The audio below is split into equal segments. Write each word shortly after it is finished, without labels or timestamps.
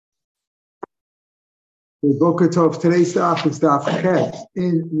Boker Tov. Today's daf is daf Chet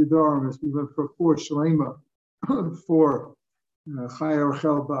in Nidarim. We went for 4 Shlema for Chaya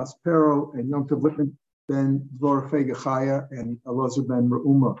Rachel Bas Pero and Yom Tov Lippman ben Dvor Fega Chaya and Elazar ben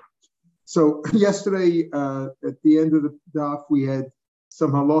Reuma. So yesterday at the end of the daf we had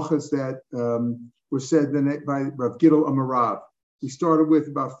some halachas that were said by Rav Gidol Amarav. We started with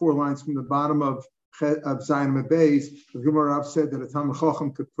about 4 lines from the bottom of Zayin Beis. The Gemara said that a Talmid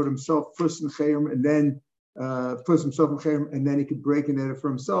Chacham could put himself first in Chayim and then puts himself in Chayim, and then he could break an edit for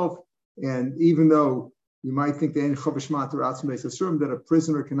himself. And even though you might think that a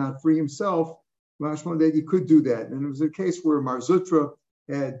prisoner cannot free himself, that you could do that. And it was a case where Mar Zutra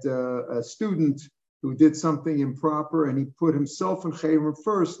had a student who did something improper, and he put himself in Chayim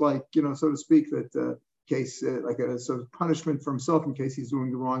first, like, so to speak, that case, like a sort of punishment for himself in case he's doing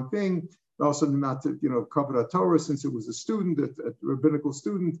the wrong thing. Also not to, cover the Torah, since it was a student, a rabbinical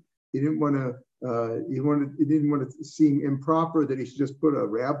student. He didn't want to seem improper that he should just put a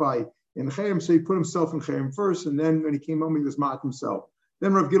rabbi in Chayim, so he put himself in Chayim first, and then when he came home, he was mat himself.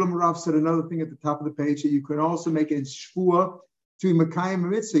 Then Rav Gidol Marav said another thing at the top of the page, that you can also make a shvua to Mekayim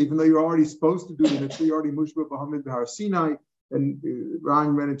mitzvah, even though you're already supposed to do the mitzvah, you're already mushba b'hamid b'har Sinai. And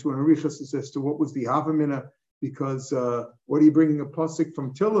Ron ran into an arichas as to what was the havamina, because what are you bringing a pasuk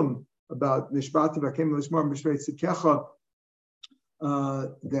from Tillim about Nishbati Vakem Lishmar Mishmei Tzidkecha?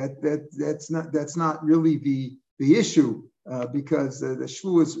 That's not really the issue, because the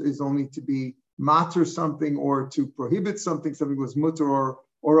shvu is only to be matter something or to prohibit something. Something was mutter,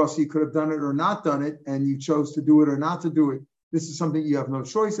 or else you could have done it or not done it, and you chose to do it or not to do it. This is something you have no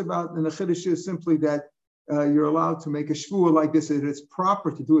choice about, and the chiddush is simply that you're allowed to make a shvuah like this. That it's proper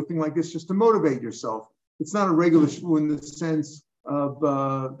to do a thing like this just to motivate yourself. It's not a regular shvuah in the sense of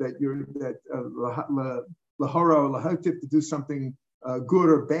that you're lahara or lahatif to do something good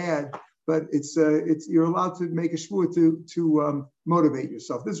or bad, but it's you're allowed to make a shvuah to motivate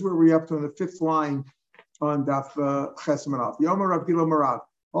yourself. This is where we're up to in the 5th line on daf Chesed. Yomer Rav Gidol Marav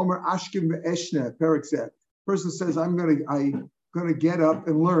Omer Ashkim ve'eshne Perek Zeh. Person says, I'm gonna get up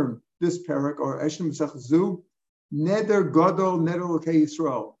and learn this parak or Eshne Mesech Zu Neder Gadol Neder L'Kei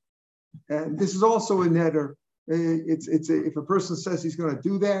Yisrael, and this is also a neder. If a person says he's going to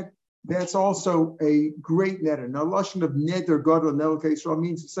do that, that's also a great neder. Now, lashon of neder gadol neder l'kei Yisrael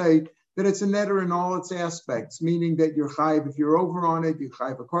means to say that it's a neder in all its aspects, meaning that you're chayiv if you're over on it, you're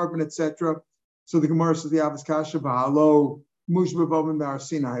chayiv a carbon, etc. So the Gemara says the Avos Kasha v'halo mushba b'avim b'har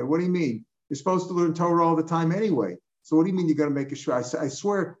Sinai. What do you mean? You're supposed to learn Torah all the time anyway. So what do you mean you're going to make a shvua? I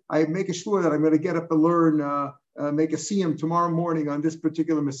swear I make a shvua that I'm going to get up and learn, make a siyum tomorrow morning on this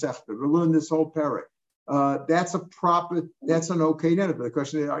particular mesechta, or learn this whole parak. That's an okay neder. But the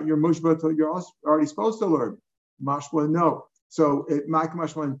question is, you're mushba, you're already supposed to learn. Mashma, no. So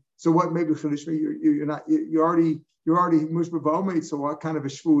so what? Maybe you're already mushba ba'omeid. So what kind of a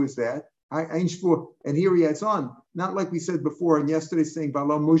shvu is that? I ain't shvu. And here he adds on, not like we said before in yesterday's thing,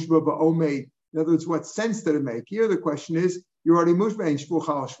 ba'lo mushba ba'omeid. In other words, what sense did it make? Here the question is, you're already mushba ain't shvu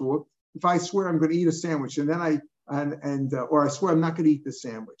chal shvu. If I swear I'm going to eat a sandwich, and then or I swear I'm not going to eat the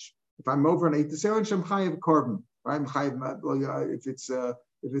sandwich. If I'm over and I eat the sandwich, I'm chayiv carbon. Right? I'm chayiv. If it's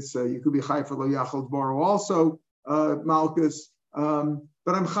you could be chayiv for lo yachol dvaro also malchus.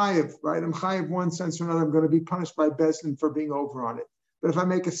 But I'm chayiv, right? I'm chayiv one sense or another. I'm going to be punished by Bezdin for being over on it. But if I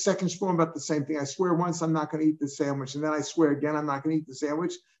make a second shvuah about the same thing, I swear once I'm not going to eat the sandwich, and then I swear again I'm not going to eat the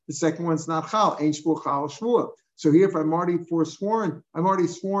sandwich. The second one's not chal. Ain't shvuah chal shvuah. So here, if I'm already forsworn, I'm already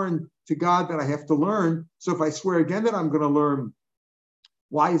sworn to God that I have to learn. So if I swear again that I'm going to learn,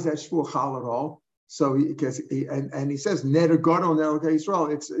 why is that shvuah chal at all? So he says neder gadol neder l'kei Yisrael.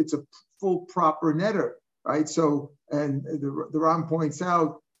 It's a full proper neder, right? So and the Ram points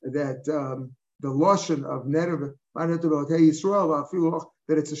out that the lashon of neder l'kei Yisrael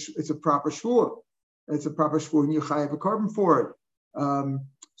that it's a proper shvuah. It's a proper shvuah, and you chayav a carbon for it.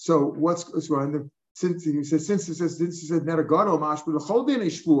 So what's wrong? Since he says neder gadol mashma l'chol din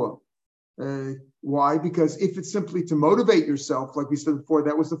shvuah. Why? Because if it's simply to motivate yourself, like we said before,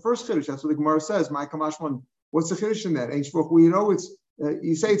 that was the first chiddush. That's what the Gemara says. My kamashman. What's the chiddush in that? Ain't shvuah. Well, it's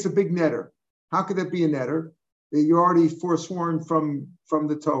you say it's a big neder. How could that be a neder? You're already forsworn from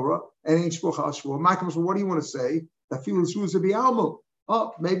the Torah, and ain't shvuah chal shvuah. My kamashman. What do you want to say? That feels shvuah bi'almu.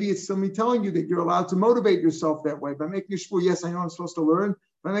 Oh, maybe it's somebody telling you that you're allowed to motivate yourself that way by making a shvuah. Yes, I know I'm supposed to learn.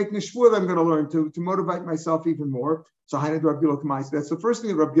 By making a shvuah, I'm going to learn to motivate myself even more. So Hained Rav Gidol Kamai. That's the first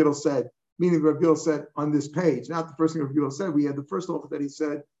thing that Rav Gidol said. Meaning Rav Gidol said on this page, not the first thing Rav Gidol said. We had the first halach that he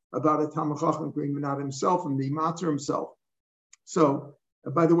said about a Talmid Chacham bringing out himself and the matzah himself. So,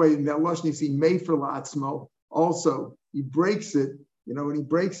 by the way, in that lashon you see made for la'atzmo. Also, he breaks it When he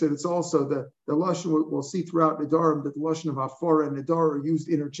breaks it, it's also the lashon we'll see throughout Nedarim that the lashon of hafara and Nedar are used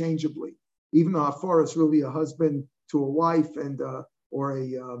interchangeably. Even though hafara is really a husband to a wife and or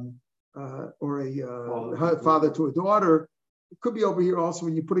a father to a daughter. It could be over here also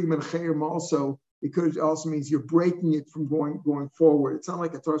when you're putting him in chayim also. It could also means you're breaking it from going forward. It's not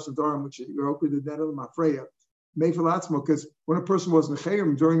like a Taras Nedarim, which you're open to that of Mafreya. Because when a person was in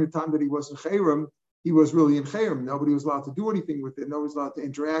chayim during the time that he was in chayim, he was really in chayim. Nobody was allowed to do anything with it. Nobody was allowed to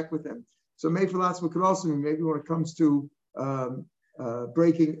interact with him. So Meifalatzma could also mean maybe when it comes to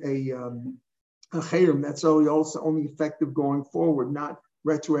breaking a chayim, that's only effective going forward, not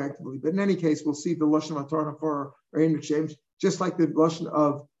retroactively. But in any case, we'll see the lashon of Torah for are interchanged, just like the lashon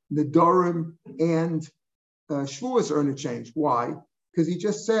of Nedarim and Shvuas are interchanged. Why? Because he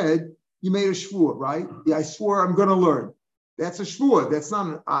just said you made a shvua, right? Yeah, I swore I'm going to learn. That's a shvua. That's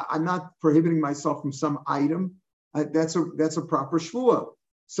not. I'm not prohibiting myself from some item. That's a proper shvua.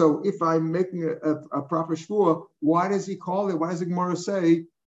 So if I'm making a proper shvua, why does he call it? Why does the Gemara say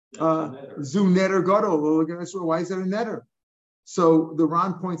zu netter gadol? Why is that a netter? So the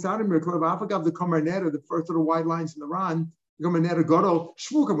Ran points out in Mirkov Afagav the Kamar netter, the first of the wide lines in the Ran. The Kamar netter gadol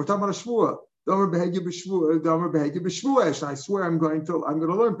shvuka. We're talking about a shvua. I swear I'm going to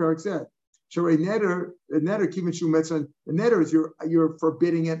learn Perak Zed. So a netter, kivin shu metzon. The netter is you're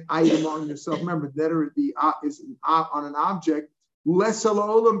forbidding an item on yourself. Remember, netter is on an object. Less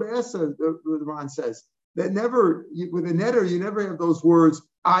olam be'esa. The Ran says that with a netter you never have those words.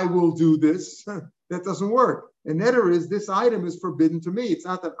 I will do this. That doesn't work. A netter is this item is forbidden to me. It's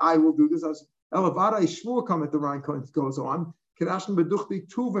not that I will do this. Elavada shvua come at the Ran goes on. Kedashim beduchti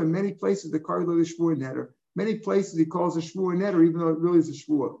tuva in many places the karlo the shvua netter. Many places he calls a shvua netter, even though it really is a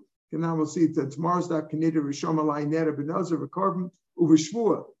shvua. And now we'll see that tomorrow's that Kanida Rishom Alai Netter Benazir Rekarbim over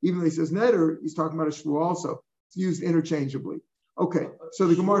Shvua. Even though he says Netter, he's talking about a Shvua also. It's used interchangeably. Okay, so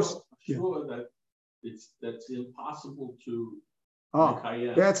the Gemara. Shvua that's impossible to.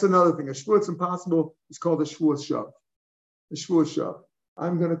 That's another thing. A Shvua it's impossible. It's called a Shvua Shav. A Shvua Shav.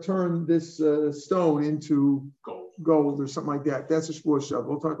 I'm going to turn this stone into gold or something like that. That's a Shvua Shav.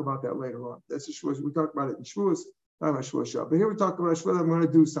 We'll talk about that later on. That's a Shvua. We talk about it in Shvuas. But here we talk about Shvua. I'm going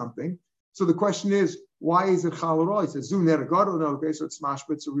to do something. So the question is, why is it Chaloroi? It says Zu Netter Gadol. No, okay, so it's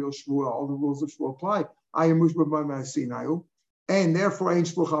Mashba. It's a real Shvua. All the rules of Shvua apply. I am Mushba by Sinayu, and therefore ain't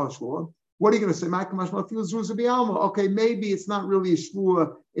Shvua Chal Shvua. What are you going to say? Makamash feels rules of Bialma. Okay, maybe it's not really a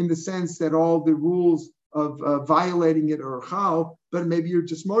Shvua in the sense that all the rules of violating it are Chal, but maybe you're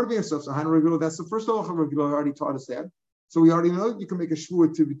just motivating yourself. So Hana that's the first halacha Regular already taught us that. So we already know you can make a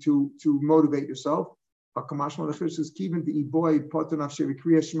Shvua to motivate yourself. The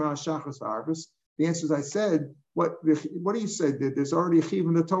answer is I said, what do you say? There's already a chiv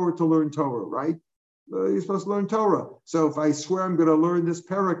in the Torah to learn Torah, right? You're supposed to learn Torah. So if I swear I'm going to learn this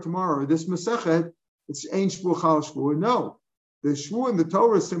parak tomorrow, or this Masechet, it's ain't shvu chal shvu. No. The shvu in the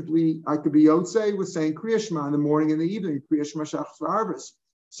Torah is simply, I could be Yotzei with saying Kriya Shema in the morning and the evening, Kriya Shema Shachas v'Arvis.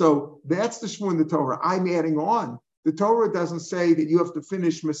 So that's the shvu in the Torah. I'm adding on. The Torah doesn't say that you have to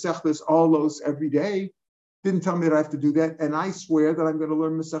finish Masechtas Olos every day. Didn't tell me that I have to do that, and I swear that I'm going to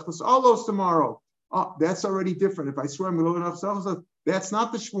learn Masechtas Olos tomorrow. Oh, that's already different. If I swear I'm going to learn Masechtas, that's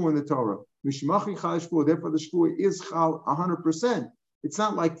not the shvu in the Torah. Mishmachi chal shvu. Therefore, the shvu is chal 100%. It's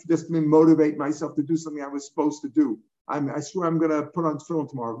not like just to motivate myself to do something I was supposed to do. I swear I'm going to put on tefillin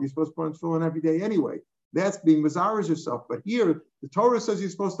tomorrow. You're supposed to put on tefillin every day anyway. That's being mazaris yourself. But here, the Torah says you're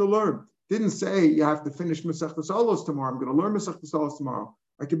supposed to learn. Didn't say you have to finish Masechtas Olos tomorrow. I'm going to learn Masechtas Olos tomorrow.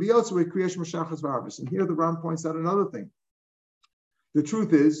 I could be also with Kriyash Mashachas V'Arvis. And here the Ram points out another thing. The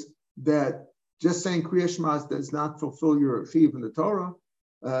truth is that just saying Kriyash Maz does not fulfill your chiv in the Torah.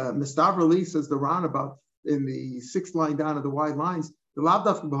 Mistavrali says the Ran about in the 6th line down of the wide lines. The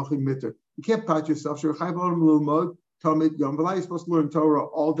Lavdaf B'Hachim Mitter. You can't pat yourself. You're supposed to learn Torah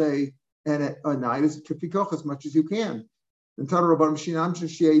all day and at night as much as you can. And you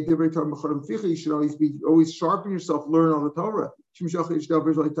should always sharpen yourself, learn all the Torah. You're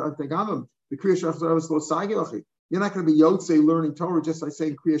not going to be Yotzei learning Torah just like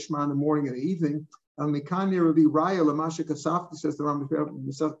saying Kriya Shema in the morning and the evening. And Mikani Rabbi Raya Lamasha Kasafti says the Ram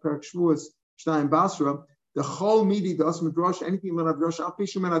Mesach Perak Shvuas Shnayim Basra. The whole midi the Asma Drosh anything learn of Drosh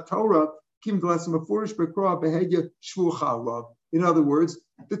Alpishim and Torah Kim Glasim Afurish Bekra Behedya Shvucha. In other words,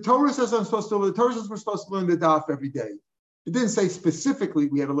 the Torah says I'm supposed to learn. The Torah says we're supposed to learn the Daf every day. It didn't say specifically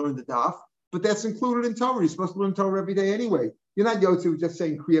we had to learn the Daf, but that's included in Torah. You're supposed to learn Torah every day anyway. You're not Yotze just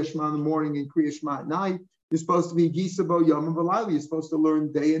saying Kriya Shema in the morning and Kriya Shema at night. You're supposed to be Gisabo Yom and V'Layla. You're supposed to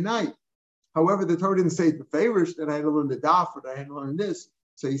learn day and night. However, the Torah didn't say beferish that I had to learn the Daf or that I had to learn this.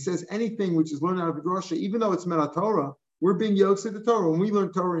 So he says anything which is learned out of the drasha, even though it's Mena Torah, we're being Yotze the Torah. When we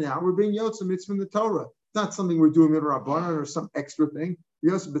learn Torah now, we're being Yotze mitzvah in the Torah. It's not something we're doing in Rabbanan or some extra thing.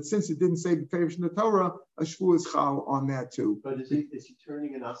 But since it didn't say b'feirush in the Torah, a shvu is chal on that too. But is he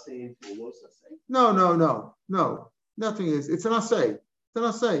turning an asay into a los asay? No. Nothing is. It's an asay. It's an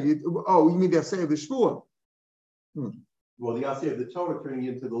asay. You mean the asay of the shvuah? Well, the asay of the Torah turning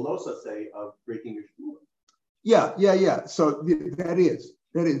into the los asay of breaking your shvuah. Yeah. So that is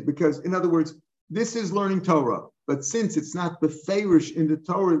because, in other words, this is learning Torah. But since it's not beferish in the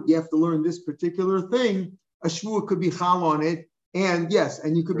Torah, you have to learn this particular thing. A shvuah could be chal on it, and yes,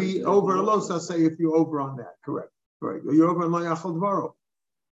 and you could be over a los asay if you're over on that. Correct. You're over on lo yachal dvaro.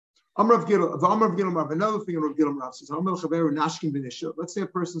 Another thing Rav Gilam Rav says, let's say a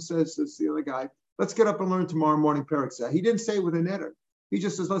person says to the other guy, let's get up and learn tomorrow morning Perek Zeh. He didn't say it with a netter. He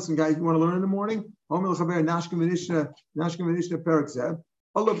just says, listen, guys, you want to learn in the morning? You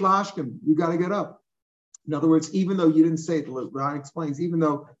got to get up. In other words, even though you didn't say it, Ron explains, even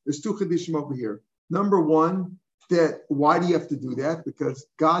though there's two chiddushim over here. Number one, that why do you have to do that? Because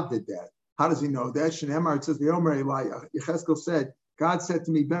God did that. How does he know that? Shneimar, it says, the Omer Elijah, Yechezkel said, God said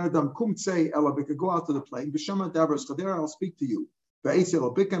to me, Ben Adam, kum tzei elabika, go out to the plain. B'shama davros chadera, I'll speak to you. V'eitz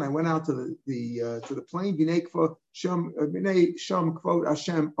elabika, and I went out to the plain. V'nei kvot sham kvot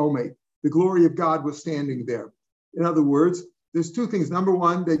Hashem omed. The glory of God was standing there. In other words, there's two things. Number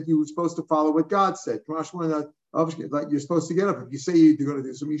one, that you were supposed to follow what God said. Like you're supposed to get up. If you say you're going to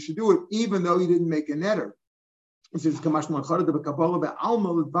do something, you should do it, even though you didn't make a netter. It says,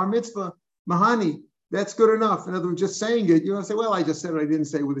 Mahani. That's good enough. In other words, just saying it, you want to say, well, I just said it, I didn't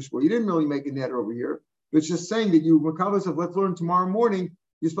say it with a shvuah. You didn't really make a netter over here. But it's just saying that you makavos of let's learn tomorrow morning.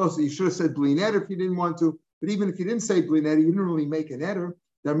 You should have said bli netter if you didn't want to. But even if you didn't say bli netter, you didn't really make a netter.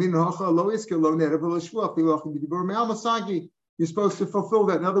 You're supposed to fulfill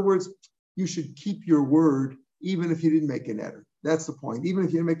that. In other words, you should keep your word even if you didn't make a netter. That's the point. Even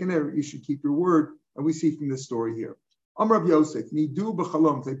if you didn't make a netter, you should keep your word. And we see from this story here. Amar Rav Yosef, nidu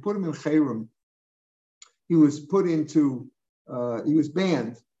b'chalom. They put him in chayrim. He was put into, he was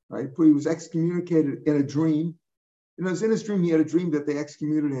banned, right? He was excommunicated in a dream. And in his dream, he had a dream that they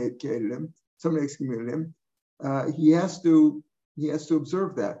excommunicated him. Somebody excommunicated him. He has to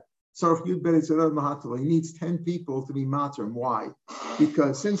observe that. So he needs 10 people to be matrim. Why?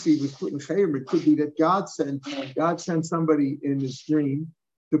 Because since he was put in chayrim, it could be that God sent somebody in his dream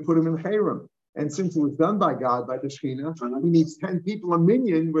to put him in chayrim. And since it was done by God, by the Shekhinah, he needs 10 people, a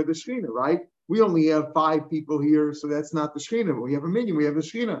minyan with the Shekhinah, right? We only have 5 people here, so that's not the Shekhinah. But we have a minyan, we have the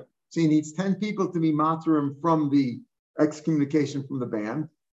Shekhinah. So he needs 10 people to be matrim from the excommunication from the ban.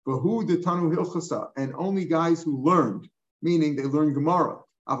 But who the Tanu Hilchasa, and only guys who learned, meaning they learned Gemara.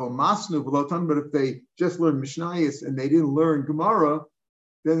 But if they just learned Mishnayos and they didn't learn Gemara,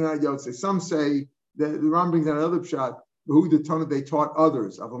 then they're not Yotze. Some say that the Ram brings down another pshat. Who the Tana they taught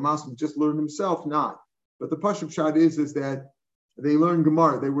others. Avamasm just learned himself, not. But the Pashup shot is that they learned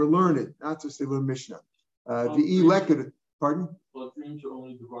Gemara. They were learned, not just they learned Mishnah. Pardon? Well, dreams are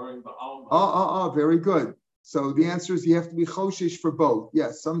only devouring Ba'al. Very good. So the answer is you have to be choshish for both.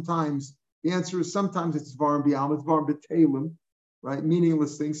 Yes, sometimes the answer is sometimes it's Dvarim B'Alma, it's Dvarim B'Talim, right?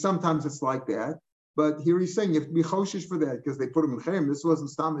 Meaningless things. Sometimes it's like that. But here he's saying you have to be choshish for that because they put him in Chayim. This wasn't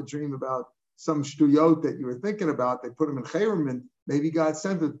Stam a dream about some shtuyot that you were thinking about. They put him in Chayim, and maybe God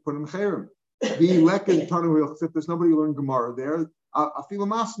sent it to put him in Chayim. There's nobody who learned Gemara there.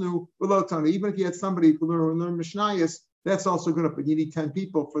 Even if you had somebody who learned Mishnayos, that's also good enough. But you need 10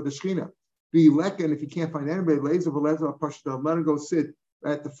 people for the Shekhinah. If you can't find anybody, let him go sit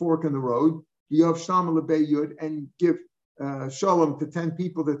at the fork in the road. And give shalom to 10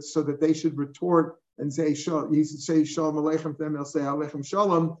 people so that they should retort and say shalom. He should say shalom aleichem to them. They'll say aleichem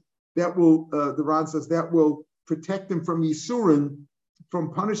shalom. That will, the Ran says, that will protect him from Yisurin,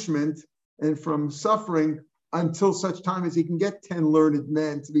 from punishment and from suffering until such time as he can get 10 learned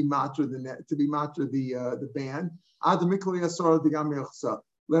men to be matra the ban.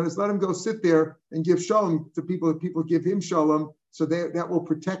 Let him go sit there and give shalom to people. People give him shalom, so that will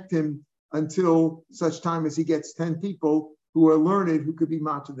protect him until such time as he gets 10 people who are learned who could be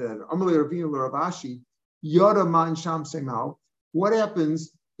matra the ban. What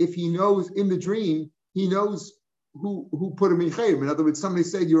happens if he knows in the dream, he knows who put him in chayrim? In other words, somebody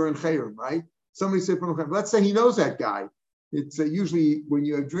said you're in chayrim, right? Somebody said, let's say he knows that guy. It's usually when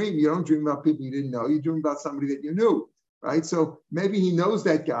you have a dream, you don't dream about people you didn't know. You dream about somebody that you knew, right? So maybe he knows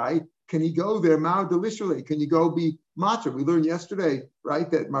that guy. Can he go there? Ma'od delishulei. Can you go be matra? We learned yesterday, right,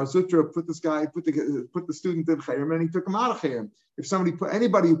 that Mar Zutra put the student in chayrim and he took him out of chayrim. If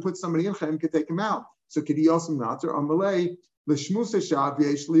anybody who puts somebody in chayrim could take him out. So could he also matra? Amalei.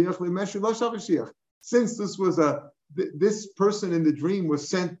 Since this was a this person in the dream was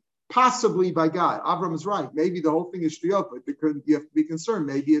sent possibly by God. Avram is right. Maybe the whole thing is shtiyot, but you have to be concerned.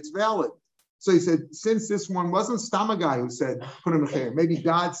 Maybe it's valid. So he said, since this one wasn't Stam a guy who said, put him in Chayrim, maybe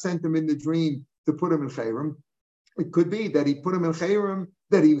God sent him in the dream to put him in Chayrim. It could be that he put him in Chayrim,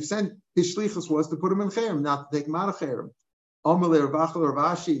 that he sent, his shlichus was to put him in Chayrim, not to take him out of Chayrim.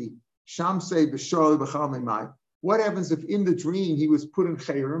 What happens if in the dream he was put in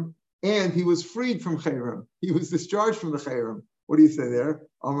Chayrim and he was freed from Chayrim? He was discharged from the Chayrim. What do you say there?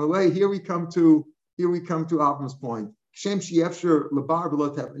 Here we come to Avram's point. Just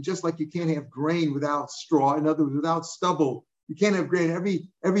like you can't have grain without straw, in other words, without stubble, you can't have grain.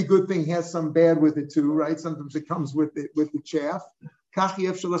 Every good thing has some bad with it too, right? Sometimes it comes with the chaff.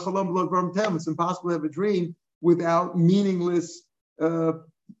 It's impossible to have a dream without meaningless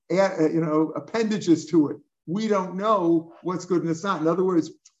appendages to it. We don't know what's good and it's not. In other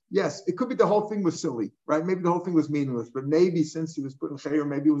words, yes, it could be the whole thing was silly, right? Maybe the whole thing was meaningless, but maybe since he was put in Chayr,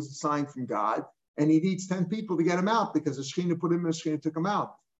 maybe it was a sign from God, and he needs 10 people to get him out because the Shekhinah put him in, the Shekhinah took him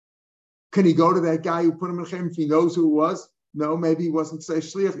out. Can he go to that guy who put him in Chayr if he knows who it was? No, maybe he wasn't say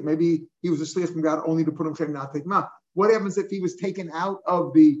shliach. Maybe he was a shliach from God only to put him in Chayr, not take him out. What happens if he was taken out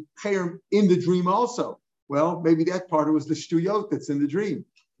of the Chayr in the dream also? Well, maybe that part was the shtuyot that's in the dream.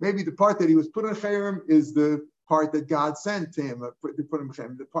 Maybe the part that he was put in Chayrim is the part that God sent to him to put him in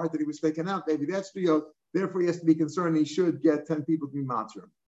Chayrim. The part that he was taken out, maybe that's shtuyot. Therefore, he has to be concerned. He should get 10 people to be matzah.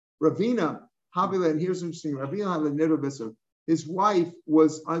 Ravina Havila, and here's interesting. Ravina Havila neder b'ser. His wife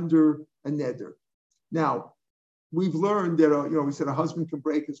was under a neder. Now, we've learned that we said a husband can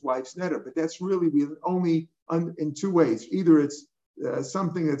break his wife's neder, but that's really only in two ways. Either it's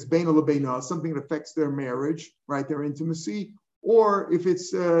something that's beina lebeina, something that affects their marriage, right, their intimacy, or if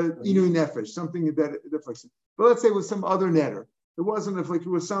it's inu nefesh, something that affects it. But let's say it was some other netter. It wasn't afflicted.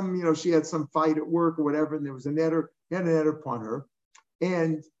 It was some, she had some fight at work or whatever, and there was a netter, he had a netter upon her,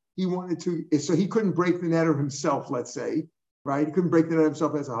 and he wanted to, so he couldn't break the netter himself, let's say, right? He couldn't break the netter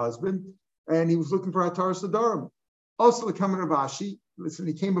himself as a husband, and he was looking for Atar Sadarim. Also, the coming of Rav Ashi, listen,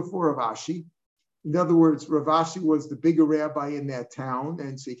 he came before Rav Ashi. In other words, Rav Ashi was the bigger rabbi in that town,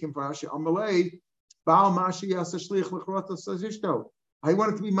 and so he came for Ashi Amalei. I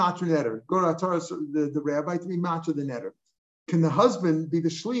wanted to be matra netter. Go to the rabbi to be matra the netter. Can the husband be the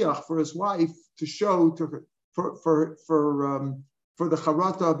shliach for his wife to show to her for the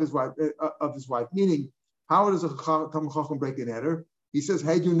charata of his wife? Meaning, how does a Talmid Chacham break a netter? He says,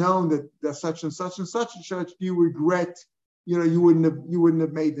 had you known that such and such and such and such, do you regret? You wouldn't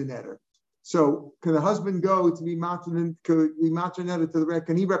have made the netter. So can the husband go to be matra netter to the rabbi?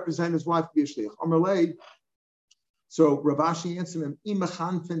 Can he represent his wife to be a shliach? Amalei. So Rav Ashi answered him,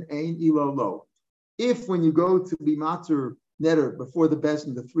 if when you go to be matzah netter before the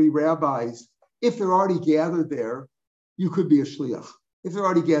Bezdin, the three rabbis, if they're already gathered there, you could be a shliach. If they're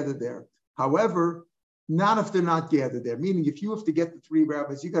already gathered there. However, not if they're not gathered there. Meaning, if you have to get the three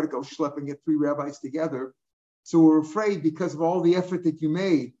rabbis, you got to go schlep and get three rabbis together. So we're afraid because of all the effort that you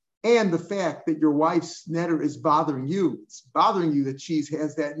made and the fact that your wife's netter is bothering you. It's bothering you that she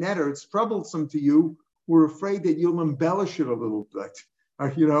has that netter. It's troublesome to you. We're afraid that you'll embellish it a little bit.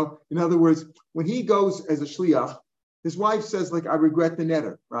 In other words, when he goes as a shliach, his wife says, I regret the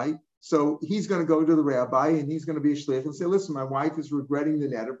netter, right? So he's going to go to the rabbi and he's going to be a shliach and say, listen, my wife is regretting the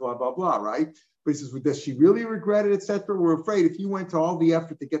netter, blah, blah, blah, right? But he says, well, does she really regret it, etc.? We're afraid if you went to all the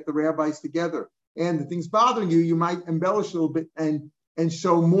effort to get the rabbis together and the thing's bothering you, you might embellish a little bit and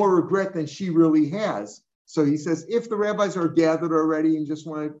show more regret than she really has. So he says, if the rabbis are gathered already and just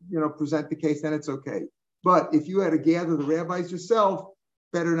want to, present the case, then it's okay. But if you had to gather the rabbis yourself,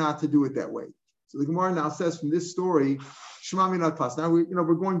 better not to do it that way. So the Gemara now says from this story, Shema Minat Klas. Now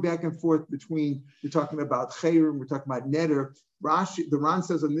we're going back and forth between, we're talking about Chayrim, we're talking about Neder. The Ran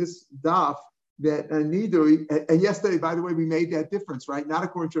says on this daf that Nidui, and yesterday, by the way, we made that difference, right? Not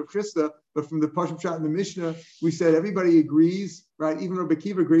according to Rav Chisda, but from the Pashut Pshat in the Mishnah, we said everybody agrees, right? Even Rabbi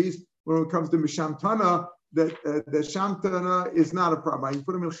Akiva agrees when it comes to Misham Tana, that the Shamtana is not a problem. Right? You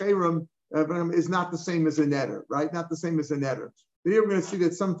put him in Chayrim, is not the same as a netter, right? Not the same as a netter. But here we're going to see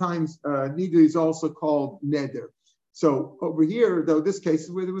that sometimes Nidui is also called neder. So over here, though, this case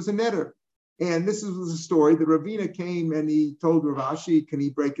is where there was a netter. And this was a story that Ravina came and he told Rav Ashi, can he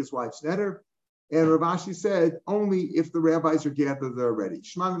break his wife's netter? And Rav Ashi said, only if the rabbis are gathered there already.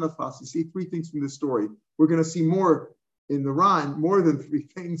 Shema Min Atlas. You see three things from this story. We're going to see more in the Ran, more than three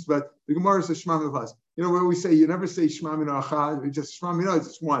things, but the Gemara says Shema Min Atlas. Where we say, you never say Shema Min Achad, just Shema Min, it's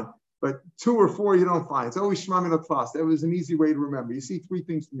just one. But two or four you don't find. It's always Shema Min Atlas. That was an easy way to remember. You see three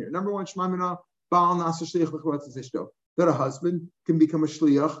things from here. Number one, Shema Min Baal Nasa Shliach L'Chvat Zishto. That a husband can become a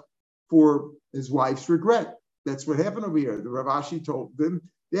shliach for his wife's regret. That's what happened over here. The Rav Ashi told them,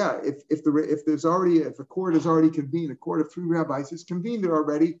 yeah, if a court is already convened, a court of 3 rabbis is convened there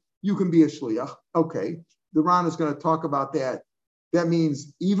already, you can be a shliach. Okay, the Ran is going to talk about that. That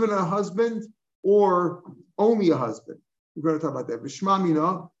means even a husband or only a husband. We're going to talk about that.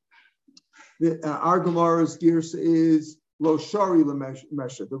 V'shmamina, our Gemara's gears is lo shari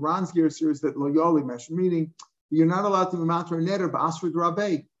lemesha. The Ran's gears here is that lo yoli mesha, meaning you're not allowed to be matra neder b'asrid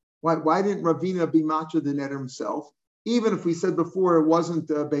rabbe. Why didn't Ravina be matra the neder himself? Even if we said before it wasn't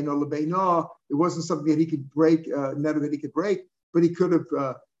beino lebeino, it wasn't something that he could break, neder that he could break, but he could have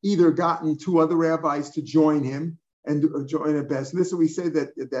either gotten 2 other rabbis to join him and join a beis. This, we say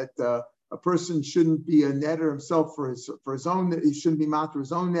that a person shouldn't be a neder himself for his own. He shouldn't be matra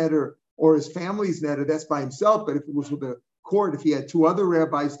his own neder or his family's neder. That's by himself. But if it was with a court, if he had 2 other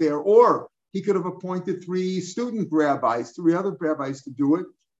rabbis there, or he could have appointed 3 student rabbis, 3 other rabbis to do it.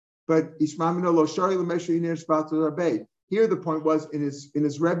 But here the point was in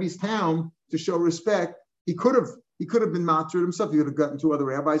his Rebbe's town, to show respect, he could have been matzed himself. He could have gotten 2 other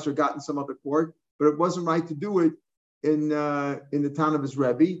rabbis or gotten some other court, but it wasn't right to do it in the town of his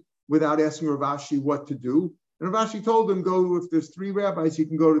Rebbe without asking Rav Ashi what to do. And Rav Ashi told him, go, if there's 3 rabbis, you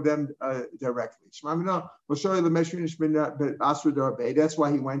can go to them directly. That's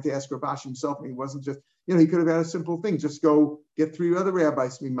why he went to ask Rav Ashi himself, and he wasn't just, he could have had a simple thing, just go get 3 other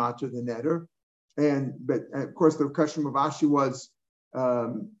rabbis to be matzah the neder. But of course, the question of Rav Ashi was,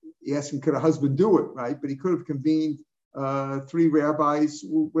 he asked him, could a husband do it, right? But he could have convened 3 rabbis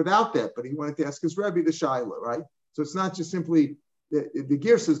without that, but he wanted to ask his Rebbe the Shaila, right? So it's not just simply, the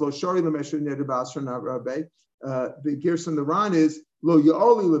gear says, lo shari lemesher neder b'asra rabbe. The gears in the Ran is lo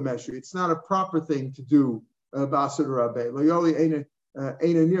yoli lemesher. It's not a proper thing to do b'asra rabbe. Lo yoli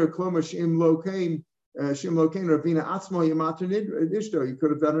eina near kloma shim lokein ravina atzmo yamater nishto. He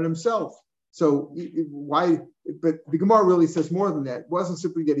could have done it himself. So why? But the Gemara really says more than that. It wasn't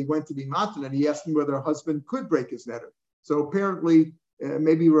simply that he went to be mater and he asked him whether a husband could break his neder. So apparently,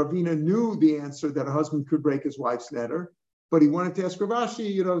 maybe Ravina knew the answer that a husband could break his wife's neder, but he wanted to ask Rav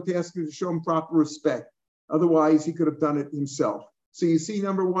Ashi, to ask him to show him proper respect. Otherwise, he could have done it himself. So you see,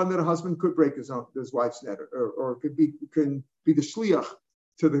 number one, that a husband could break his wife's neder, or can be the shliach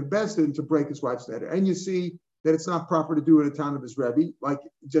to the beis din to break his wife's neder. And you see that it's not proper to do in a town of his Rebbe,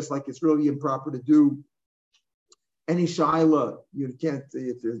 just like it's really improper to do any shaila. You can't,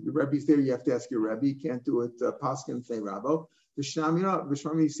 if your Rebbe's there, you have to ask your Rebbe. You can't do it paskin fnei rabo. You see,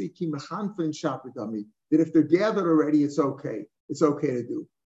 that if they're gathered already, it's okay. It's okay to do.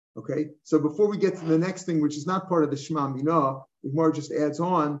 Okay. So before we get to the next thing, which is not part of the Shema Minah, the Gemara just adds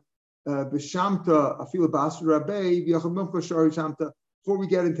on b'shamta afila b'asra rabbe v'yachal milcha shari shamta. Before we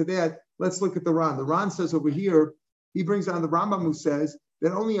get into that, let's look at the Ran. The Ran says over here, he brings on the Rambam who says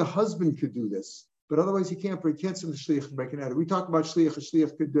that only a husband could do this, but otherwise he can't send a shliach and break an neder. We talk about shliach. A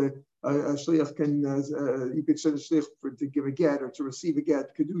shliach can you could send a shliach to give a get or to receive a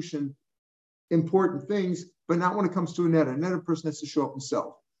get, kedushin, important things, but not when it comes to a neder. A neder person has to show up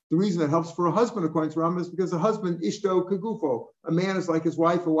himself. The reason that helps for a husband, according to Rambam, is because a husband ishto kagufo. A man is like his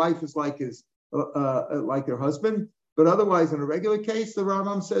wife. A wife is like his like their husband. But otherwise, in a regular case, the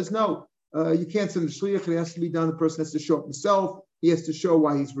Rambam says no. You can't send a shliach. It has to be done. The person has to show up himself. He has to show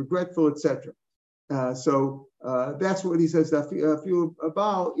why he's regretful, etc. So that's what he says. That feel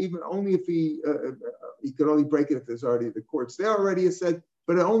about even only if he could only break it if there's already the courts there already. He said,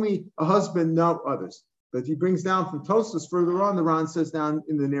 but only a husband, not others. But he brings down from Tosfos further on. The Ran says down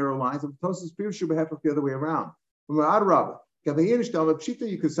in the narrow lines of Tosfos Pirush B'Hefach the other way around. From Adarabah, you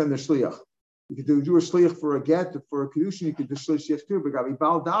could send a shliach. You could do a shliach for a get, for a kedushin. You could do shliach too.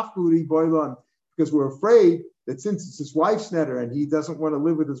 Because we're afraid that since it's his wife's neder and he doesn't want to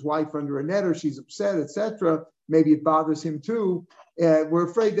live with his wife under a neder, she's upset, etc. Maybe it bothers him too. We're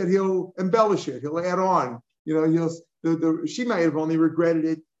afraid that he'll embellish it. He'll add on. She may have only regretted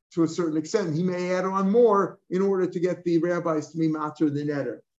it to a certain extent. He may add on more in order to get the rabbis to be matzah the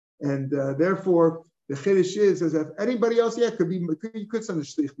neder. And therefore, the chiddush is, as if anybody else, you could send a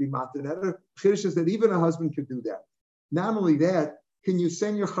shliach to be matzah neder. Chiddush is that even a husband could do that. Not only that, can you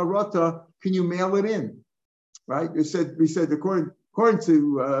send your charata? Can you mail it in? Right? We said according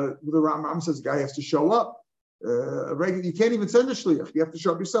to the Rambam says, the guy has to show up. You can't even send a shliach. You have to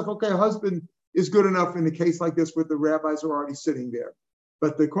show up yourself. Okay, a husband is good enough in a case like this where the rabbis are already sitting there.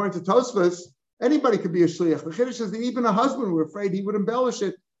 But according to Tosfos, anybody could be a shliach. The chiddush says that even a husband, we're afraid he would embellish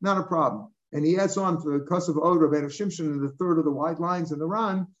it. Not a problem. And he adds on to the Kosev Od of Erev Shimshon in the third of the white lines in the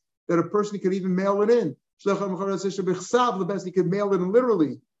Ran that a person could even mail it in. He could mail it in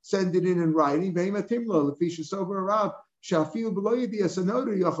literally, send it in writing.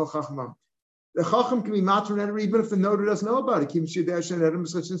 The chacham can be matter neder even if the noder doesn't know about it.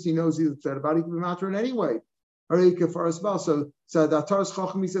 Since he knows he's upset about it, he can be matter anyway. So the Ataras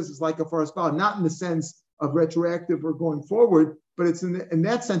Chacham, he says, is like a forest bal, not in the sense of retroactive or going forward, but it's in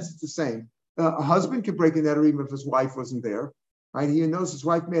that sense, it's the same. A husband can break a neder even if his wife wasn't there, right? He knows his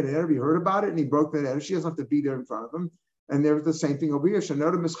wife made a neder, he heard about it, and he broke the neder. She doesn't have to be there in front of him. And there's the same thing over here.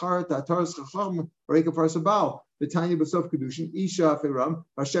 Shanoda mischarat Ataras Chacham or a forest bal. The Tanya Basof Kedushin Isha Firam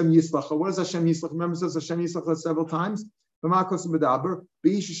Hashem Yislach. What does Hashem Yislach? Remember, it says Hashem Yislach several times. B'makos Medaber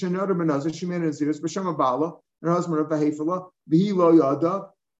B'isha Shanoda Menazir She made Naziris B'Shem Abala. And her husband of Bahefala, Bihilo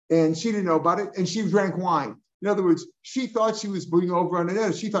Yada, and she didn't know about it, and she drank wine. In other words, she thought she was bringing over on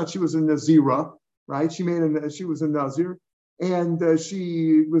an she thought she was a Nazira, right? She was a Nazir, and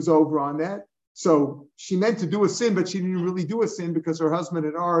she was over on that. So she meant to do a sin, but she didn't really do a sin because her husband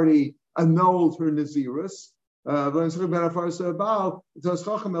had already annulled her Nazirus. The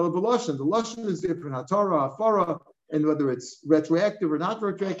Lashon is different, Hatara, Afara, and whether it's retroactive or not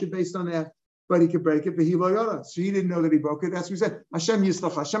retroactive based on that. But he could break it, but he loyada. So he didn't know that he broke it. That's what we said. Hashem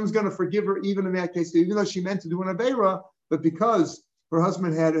Yislach. Hashem's going to forgive her even in that case, even though she meant to do an Aveira, but because her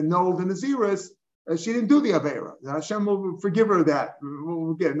husband had annulled the Naziris, she didn't do the Aveira. Hashem will forgive her that.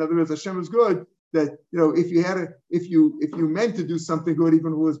 We'll get. In other words, Hashem is good that, if you meant to do something good,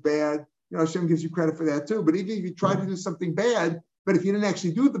 even if it was bad, Hashem gives you credit for that too. But even if you try to do something bad, but if you didn't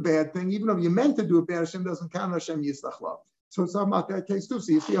actually do the bad thing, even though you meant to do it bad, Hashem doesn't count Hashem Yislach love. So it's not about that case too.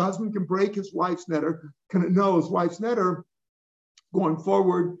 So you see, a husband can break his wife's neder, can know his wife's neder. Going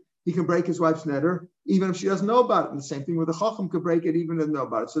forward, he can break his wife's neder, even if she doesn't know about it. And the same thing with the chacham could break it, even if doesn't know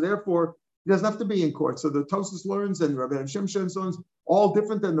about it. So therefore, he doesn't have to be in court. So the Tosfos learns and Rabbi Shimshon learns all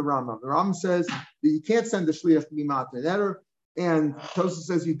different than the Rambam. The Rambam says that you can't send the shliach to be matir neder, and Tosfos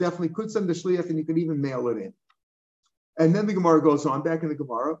says you definitely could send the shliach and you could even mail it in. And then the Gemara goes on, back in the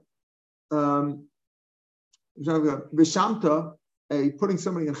Gemara. Vishamta, putting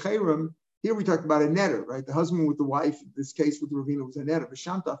somebody in chayrim. Here we talked about a neder, right? The husband with the wife. In this case with the Ravina was a neder.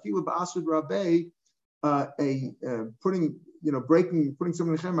 Vishamta afilu ba'asud rabbe, putting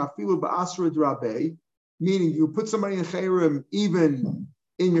somebody in chayrim. Afilu ba'asud rabbe, meaning you put somebody in chayrim even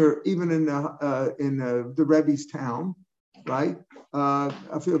in the Rebbe's town, right?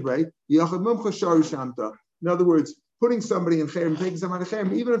 Afilu right. Yachad mumcha shari shamta. In other words, putting somebody in chayrim, taking somebody in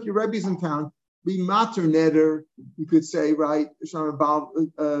chayrim, even if your Rebbe's in town. Be mater neder, you could say, right? That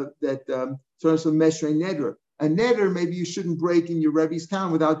meshrei neder. A neder, maybe you shouldn't break in your Rebbe's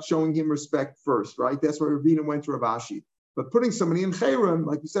town without showing him respect first, right? That's why Ravina went to Rav Ashi. But putting somebody in chayrim,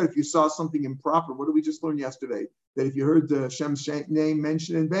 like you said, if you saw something improper, what did we just learn yesterday? That if you heard the Shem's name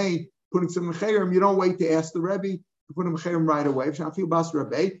mentioned in vain, putting someone in chayrim, you don't wait to ask the Rebbe, you put him in chayrim right away. He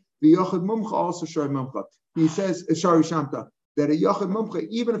says, Shari Shamta, that a yochad mumcha,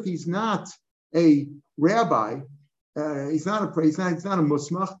 even if he's not a rabbi, he's not a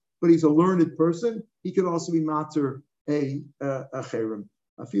musmach, but he's a learned person. He could also be mater a cherem.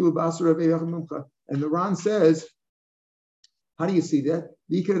 And the Ran says, how do you see that?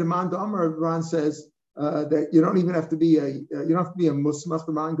 The Ran says that you don't even have to be a musmach.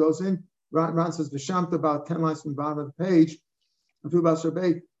 The Ran goes in. Ran says v'shamta, about 10 lines from the bottom of the page. That's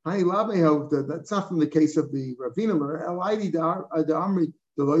not from the case of the Ravina.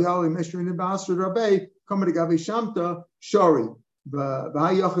 The loyal Meshrin and Basra Rabbe come to Gavi Shamta Shari. The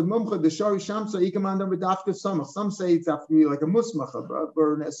Shari Shamsa Ikamanda with Dafka Samach. Some say it's after me like a musmach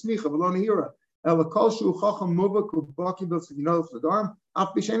or an esmicha, Valona Hira. Elakoshu Chacham Mubak Baki Bilsaginol Sadarm.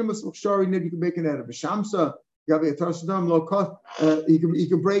 Afbishana Musmach Shari Nid, you can make an edit of Shamsa. Gavi Atarsadam Loka. You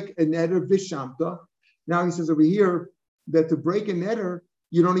can break an edit of Vishamta. Now he says over here that to break an edit,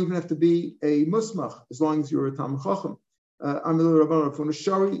 you don't even have to be a musmach as long as you're a Talmid Chacham. Doesn't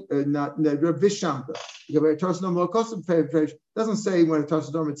say when a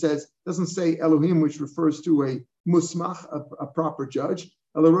Tarsadom it says, doesn't say Elohim, which refers to a musmach, a proper judge.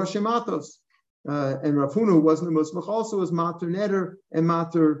 And Rav Huna, who wasn't a musmach, also was mater neder and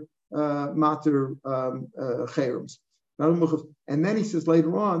mater cherems. And then he says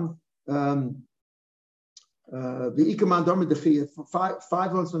later on, the Ikaman Domer Dechiyah,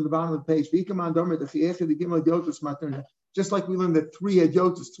 5 lines from the bottom of the page, the Ikaman Domer Dechiyah, the Gimel Yotus mater. Just like we learned that 3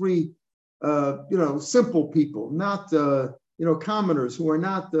 Hadyotas, 3 simple people, not commoners who are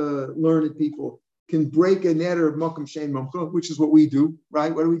not learned people, can break a neder of Mokum Shein Mumcha, which is what we do,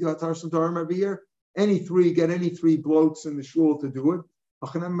 right? What do we do at Tarshim Tarim every year? Get any 3 blokes in the shul to do it.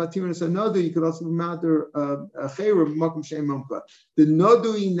 Another, you could also be matter a chayr of Mokum Shein Mumcha. The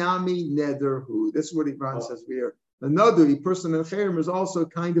Nodui Nami Neder Hu. This is what Ivan says here. The Nodui person in chayrim is also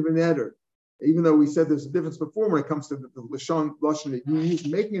kind of a neder. Even though we said there's a difference before when it comes to the Lashon that you use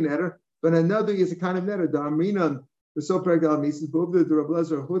making an eder, But another is a kind of neder. Da'aminan the so pregal mises b'uvda the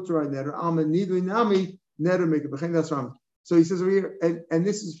Rablezer hutra neder alma nidui nami neder make b'chein das ram. So he says over here, and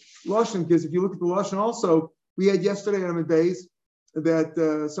this is lashon because if you look at the lashon also, we had yesterday on the days that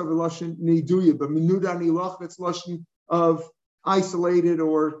some of the lashon niduya, but minuda nilach, that's lashon of isolated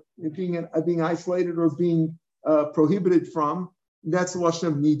or being isolated or being prohibited from. That's the lashon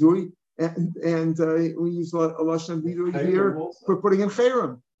of nidui, and we use a lashon of nidui here for putting in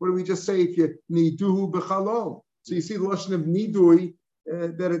chayrim. What do we just say if you niduhu b'chalom? So you see the lashon of nidui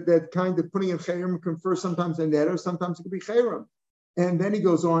that kind of putting in chayrim confers sometimes a neder, sometimes it could be chayrim. And then he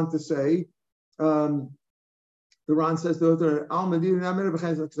goes on to say, the Ran says the al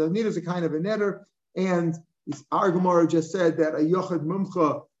neder is a kind of a neder, and our Gemara just said that a yochad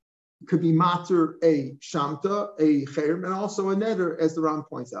mumcha could be mater a shamta, a chayrim, and also a neder, as the Ran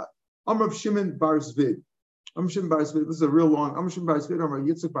points out. Amr Shimon bar Zvid. Amr Shimon bar Zvid. This is a real long. Amr Shimon bar Zvid. Amr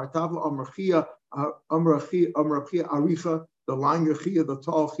Yitzchak bar Tavla. Amr Chia. Amr Chia Aricha. The longer Chia, the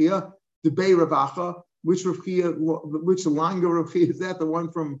tall Chia. The Bei Ravacha. Which longer Rav Chia is that? The one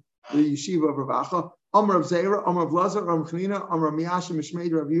from the yeshiva of Ravacha. Amr of Zera. Amr of Lazar. Amr Chanina. Amr Miyashim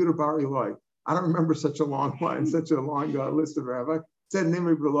Mishmeid Rav Yehuda bar Eloi. I don't remember such a long line, such a long list of rabbi. Said name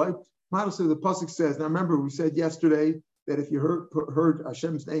of Eloi. The pasuk says. Now remember, we said yesterday that if you heard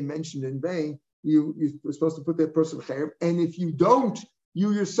Hashem's name mentioned in vain, you're supposed to put that person in chayrim, and if you don't,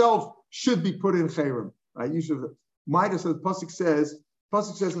 you yourself should be put in chayrim. Right? You should. Midas, the pasuk says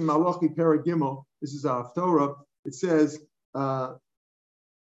in Malachi Perek Gimel. This is a Torah. It says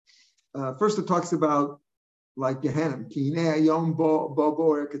first it talks about like Gehenna. The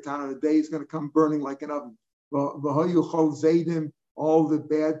day is going to come burning like an oven. All the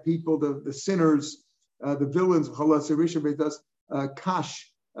bad people, the sinners, the villains,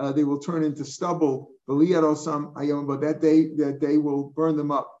 kash, they will turn into stubble. But that day will burn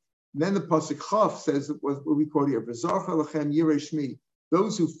them up. And then the pasuk Chaf says what we quote here: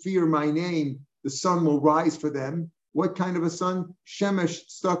 those who fear my name, the sun will rise for them. What kind of a sun? Shemesh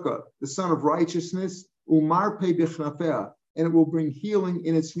Staka, the sun of righteousness. Umar pe bichnafea, and it will bring healing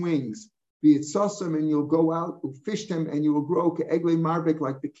in its wings. Be it sasam, and you'll go out, fish them, and you will grow ke'egle marbek,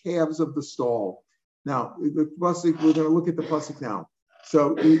 like the calves of the stall. Now, the pasuk, we're going to look at the pasuk now.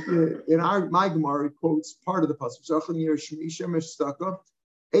 So, in my Gemara, it quotes part of the pasuk.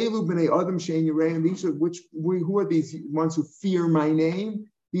 Elu b'nei adam shein yireim. These are who are these ones who fear my name?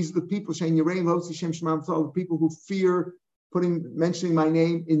 These are the people shein yireim losi shem shemam tzal, the people who fear mentioning my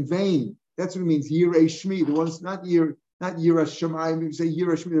name in vain. That's what it means. Yirei Shmi, the ones not Yira Shemayim. You say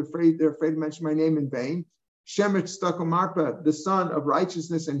Yira Shmi, they're afraid to mention my name in vain. Shemesh Stakomarpa, the son of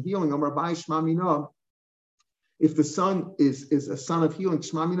righteousness and healing. Amar Bai Shmamina. If the sun is a son of healing,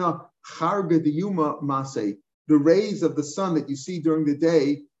 Shmamina Charga Diyuma Masei. The rays of the sun that you see during the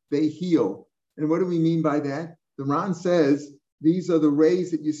day, they heal. And what do we mean by that? The Ran says these are the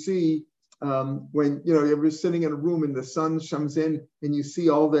rays that you see when you're ever sitting in a room and the sun comes in and you see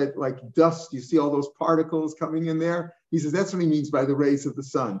all that like dust, you see all those particles coming in there. He says that's what he means by the rays of the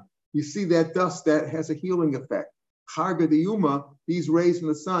sun. You see that dust that has a healing effect. Charga Diyuma, these rays from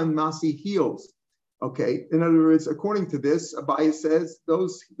the sun, Masi heals. Okay, in other words, according to this, Abaye says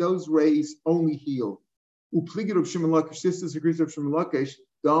those rays only heal. Upligid of Shimon Lakish, this disagrees with Shimon Lakish.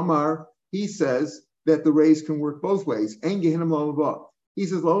 Damar, he says that the rays can work both ways. And Gehenna Lamabah. He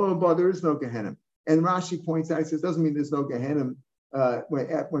says, there is no Gehenna. And Rashi points out, he says, doesn't mean there's no Gehenna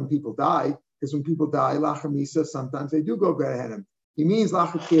when people die, because when people die, Lachar Misa, sometimes they do go Gehenna. He means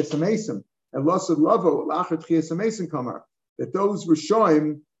Lachar Tchias HaMesim. And Lasad Lavo, Lachar Tchias HaMesim Kamar. That those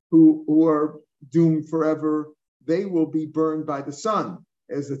Rishoim who are doomed forever, they will be burned by the sun,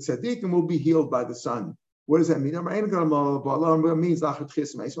 as the Tzaddikim will be healed by the sun. What does that mean? It means Hashem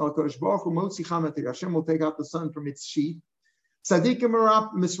will take out the sun from its sheath. Tzaddikim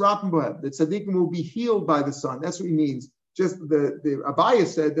misrapim, the tzaddikim will be healed by the sun. That's what he means. Just the Abaye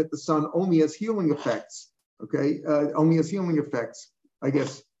said that the sun only has healing effects. Okay, only has healing effects. I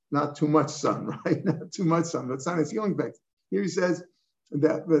guess not too much sun, right? Not too much sun, but sun has healing effects. Here he says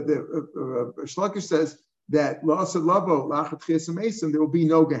that Shlakish says that there will be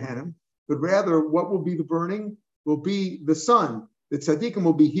no Gehenna. But rather, what will be the burning? Will be the sun. The tzaddikim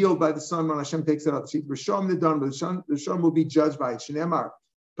will be healed by the sun when Hashem takes it out. The sun will be judged by it. Shneimar.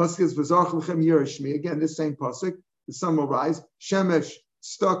 Pasuk is v'zarch lechem yirei. Again, this same pasuk. The sun will rise. Shemesh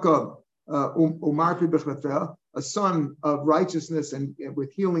staka umarpi b'chnafeh. A sun of righteousness and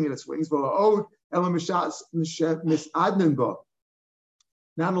with healing in its wings. V'la'od elam misadnin ba.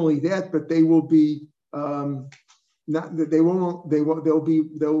 Not only that, but they will be. They'll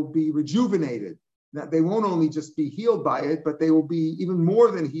be rejuvenated. That they won't only just be healed by it, but they will be even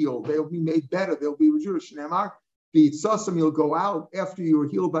more than healed. They'll be made better. They'll be rejuvenated. The Itzasam, you'll go out after you are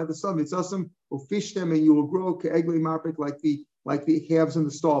healed by the sun. Itzasam will fish them, and you will grow ke'egli marpik like the calves in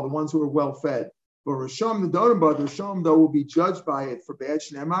the stall, the ones who are well fed. But Risham the Risham though will be judged by it for bad.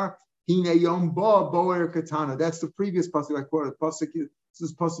 Shnemar hine yom ba boer katana. That's the previous pasuk I quoted. Pasuk this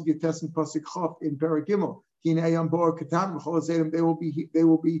is pasuk Yates and pasuk Chaf in Paragimel. Hine yom boer katana. They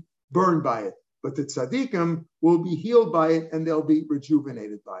will be burned by it. But the tzaddikim will be healed by it, and they'll be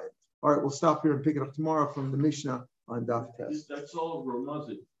rejuvenated by it. All right, we'll stop here and pick it up tomorrow from the Mishnah on Daf Tes. That's all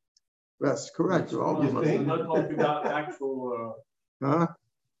Ramazan. That's correct. That's all Ramazan. Not talking about actual.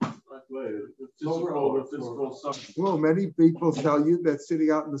 Well, many people tell you that sitting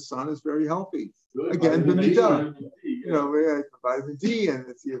out in the sun is very healthy. Good. Again, Vitamin D, you know, vitamin D, and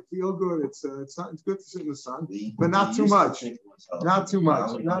you feel good. It's good to sit in the sun, but not too much. Not too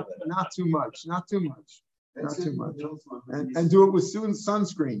much. Not too much. Not too much. Not too much. And do it with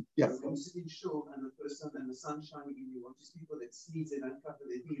sunscreen. Yeah. When you sit in shul and the sun shining in you, just people that sneeze and uncover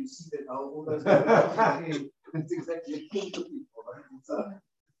their knee, you see that all those. That's exactly the people.